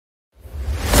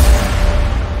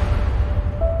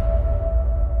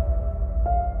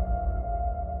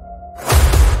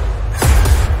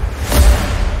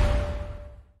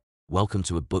Welcome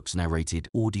to a book's narrated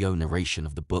audio narration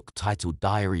of the book titled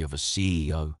Diary of a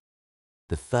CEO,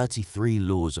 The 33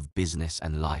 Laws of Business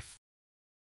and Life.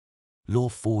 Law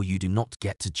 4: You do not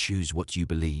get to choose what you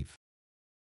believe.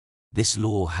 This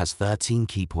law has 13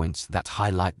 key points that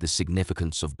highlight the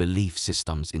significance of belief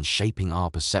systems in shaping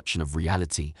our perception of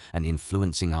reality and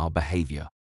influencing our behavior.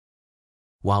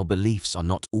 While beliefs are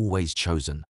not always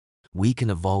chosen, we can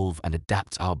evolve and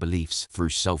adapt our beliefs through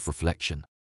self-reflection,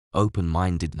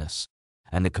 open-mindedness,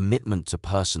 and a commitment to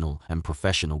personal and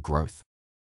professional growth.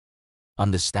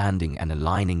 Understanding and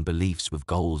aligning beliefs with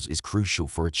goals is crucial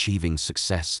for achieving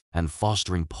success and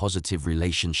fostering positive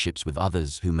relationships with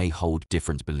others who may hold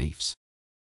different beliefs.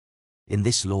 In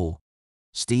this law,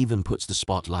 Steven puts the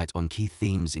spotlight on key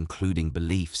themes including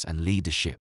beliefs and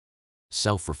leadership,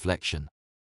 self-reflection,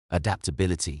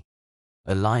 adaptability,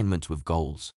 alignment with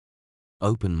goals,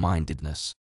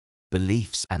 open-mindedness,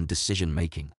 beliefs and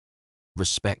decision-making,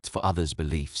 respect for others'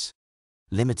 beliefs,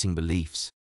 limiting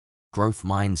beliefs, growth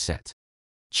mindset,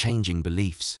 changing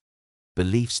beliefs.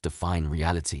 Beliefs define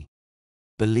reality.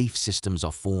 Belief systems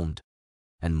are formed,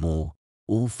 and more,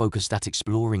 all focused at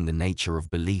exploring the nature of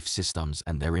belief systems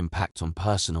and their impact on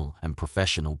personal and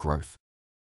professional growth.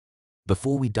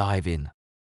 Before we dive in,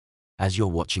 as you're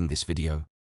watching this video,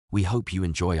 we hope you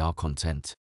enjoy our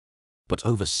content. But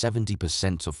over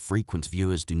 70% of frequent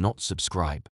viewers do not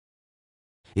subscribe.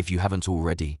 If you haven't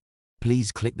already,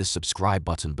 please click the subscribe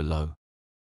button below.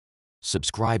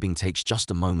 Subscribing takes just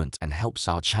a moment and helps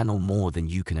our channel more than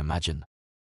you can imagine.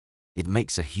 It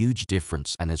makes a huge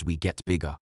difference, and as we get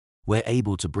bigger, we're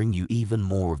able to bring you even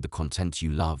more of the content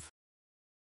you love.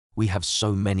 We have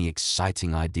so many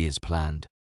exciting ideas planned.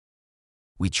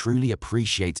 We truly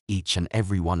appreciate each and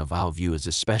every one of our viewers,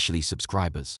 especially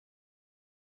subscribers.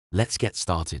 Let's get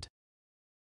started.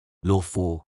 Law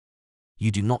 4: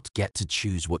 You do not get to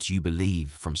choose what you believe,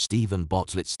 from Steven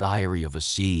Bartlett's Diary of a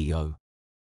CEO,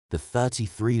 The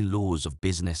 33 Laws of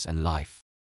Business and Life,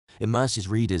 immerses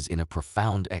readers in a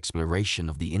profound exploration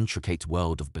of the intricate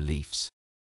world of beliefs.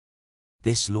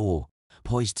 This law,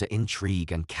 poised to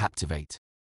intrigue and captivate,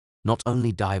 not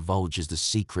only divulges the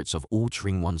secrets of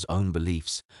altering one's own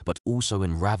beliefs, but also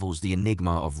unravels the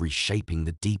enigma of reshaping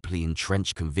the deeply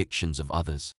entrenched convictions of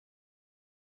others.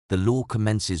 The law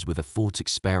commences with a thought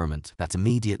experiment that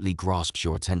immediately grasps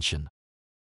your attention.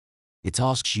 It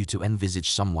asks you to envisage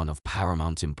someone of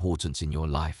paramount importance in your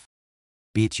life,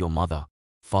 be it your mother,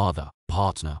 father,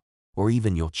 partner, or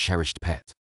even your cherished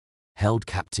pet, held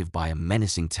captive by a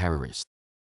menacing terrorist.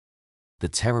 The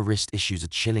terrorist issues a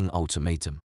chilling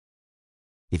ultimatum.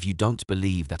 If you don't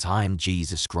believe that I am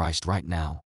Jesus Christ right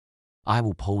now, I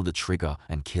will pull the trigger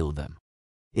and kill them.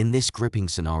 In this gripping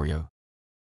scenario,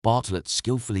 Bartlett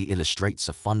skillfully illustrates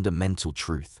a fundamental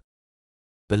truth.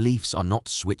 Beliefs are not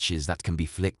switches that can be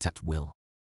flicked at will,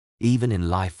 even in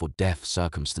life or death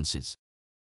circumstances.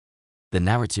 The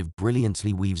narrative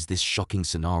brilliantly weaves this shocking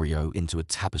scenario into a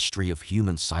tapestry of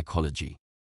human psychology,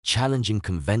 challenging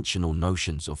conventional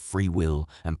notions of free will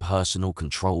and personal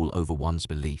control over one's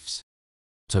beliefs.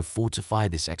 To fortify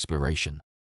this exploration,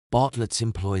 Bartlett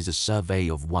employs a survey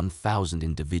of 1,000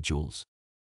 individuals,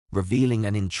 revealing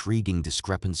an intriguing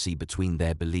discrepancy between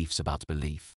their beliefs about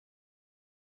belief.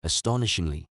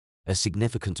 Astonishingly, a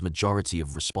significant majority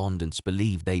of respondents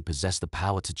believe they possess the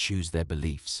power to choose their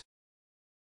beliefs.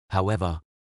 However,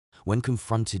 when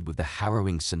confronted with the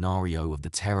harrowing scenario of the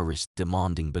terrorist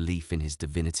demanding belief in his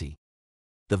divinity,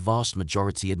 the vast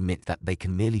majority admit that they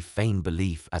can merely feign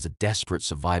belief as a desperate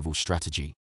survival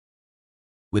strategy.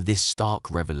 With this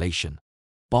stark revelation,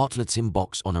 Bartlett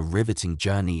embarks on a riveting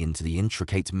journey into the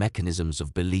intricate mechanisms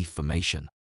of belief formation.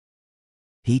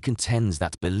 He contends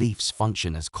that beliefs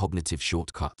function as cognitive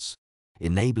shortcuts,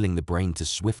 enabling the brain to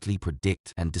swiftly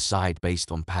predict and decide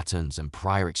based on patterns and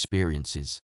prior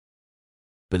experiences.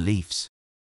 Beliefs,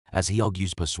 as he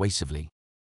argues persuasively,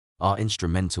 are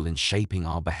instrumental in shaping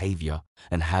our behavior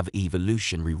and have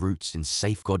evolutionary roots in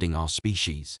safeguarding our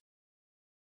species.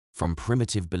 From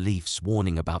primitive beliefs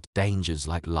warning about dangers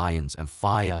like lions and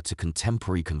fire to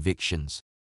contemporary convictions,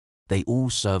 they all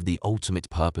serve the ultimate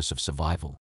purpose of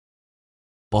survival.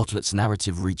 Bartlett's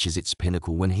narrative reaches its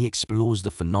pinnacle when he explores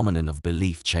the phenomenon of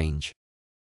belief change.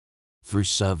 Through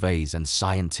surveys and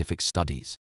scientific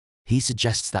studies, he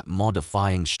suggests that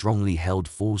modifying strongly held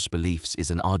false beliefs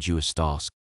is an arduous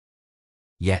task.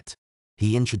 Yet,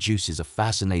 he introduces a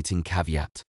fascinating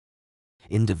caveat.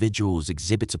 Individuals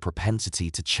exhibit a propensity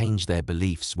to change their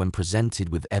beliefs when presented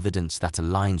with evidence that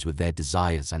aligns with their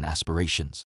desires and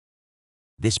aspirations.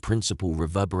 This principle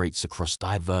reverberates across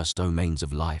diverse domains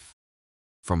of life,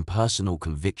 from personal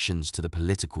convictions to the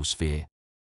political sphere.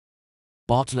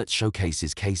 Bartlett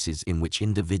showcases cases in which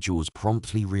individuals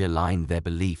promptly realigned their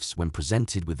beliefs when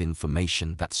presented with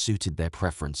information that suited their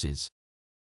preferences.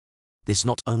 This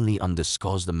not only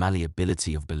underscores the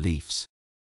malleability of beliefs,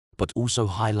 but also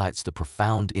highlights the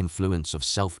profound influence of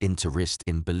self-interest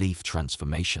in belief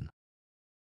transformation.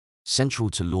 Central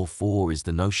to Law 4 is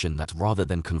the notion that rather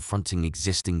than confronting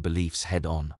existing beliefs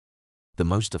head-on, the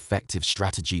most effective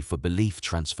strategy for belief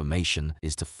transformation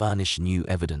is to furnish new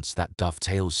evidence that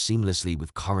dovetails seamlessly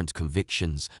with current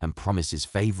convictions and promises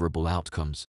favorable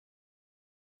outcomes.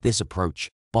 This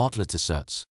approach, Bartlett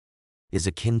asserts, is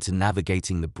akin to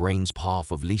navigating the brain's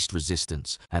path of least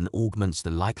resistance and augments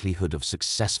the likelihood of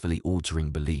successfully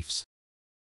altering beliefs.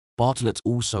 Bartlett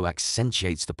also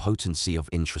accentuates the potency of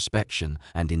introspection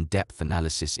and in-depth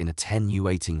analysis in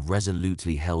attenuating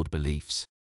resolutely held beliefs.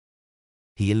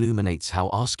 He illuminates how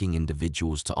asking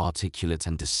individuals to articulate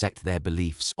and dissect their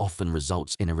beliefs often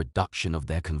results in a reduction of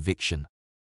their conviction,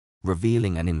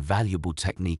 revealing an invaluable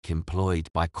technique employed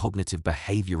by cognitive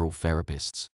behavioral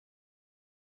therapists.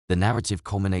 The narrative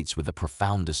culminates with a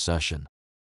profound assertion: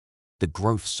 the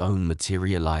growth zone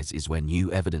materializes where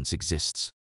new evidence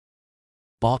exists.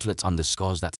 Bartlett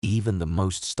underscores that even the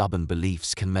most stubborn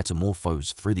beliefs can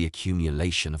metamorphose through the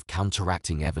accumulation of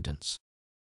counteracting evidence,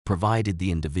 provided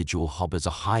the individual harbors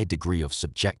a high degree of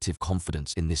subjective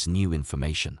confidence in this new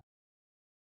information.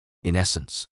 In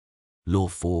essence, Law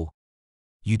 4,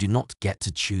 you do not get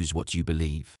to choose what you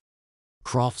believe,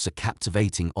 crafts a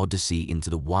captivating odyssey into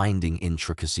the winding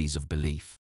intricacies of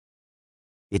belief.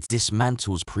 It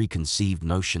dismantles preconceived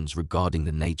notions regarding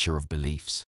the nature of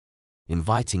beliefs,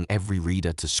 inviting every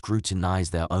reader to scrutinize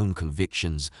their own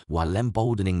convictions while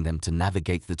emboldening them to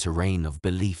navigate the terrain of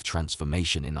belief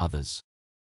transformation in others.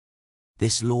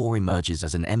 This law emerges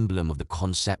as an emblem of the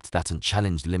concept that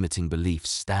unchallenged limiting beliefs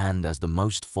stand as the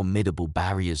most formidable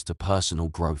barriers to personal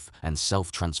growth and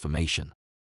self-transformation.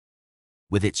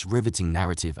 With its riveting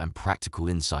narrative and practical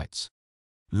insights,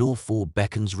 Law 4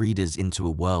 beckons readers into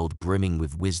a world brimming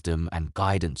with wisdom and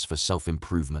guidance for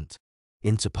self-improvement,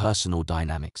 interpersonal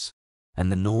dynamics,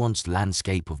 and the nuanced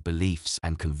landscape of beliefs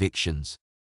and convictions.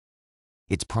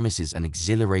 It promises an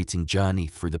exhilarating journey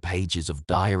through the pages of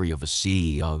Diary of a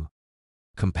CEO,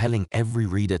 compelling every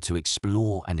reader to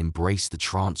explore and embrace the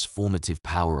transformative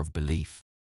power of belief.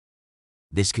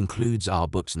 This concludes our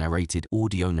book's narrated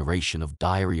audio narration of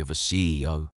Diary of a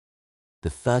CEO, The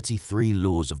 33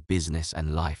 Laws of Business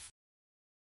and Life.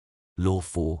 Law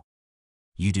 4.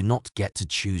 You do not get to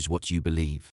choose what you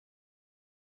believe.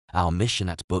 Our mission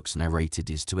at Books Narrated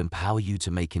is to empower you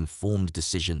to make informed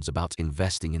decisions about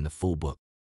investing in the full book.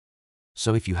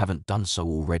 So if you haven't done so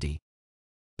already,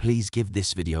 please give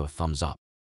this video a thumbs up,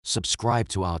 subscribe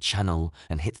to our channel,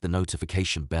 and hit the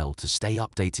notification bell to stay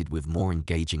updated with more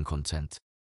engaging content.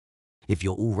 If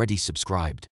you're already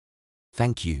subscribed,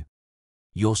 thank you.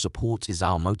 Your support is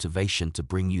our motivation to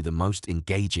bring you the most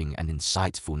engaging and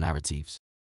insightful narratives.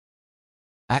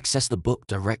 Access the book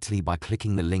directly by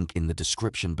clicking the link in the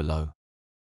description below.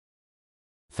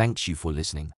 Thanks you for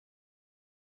listening.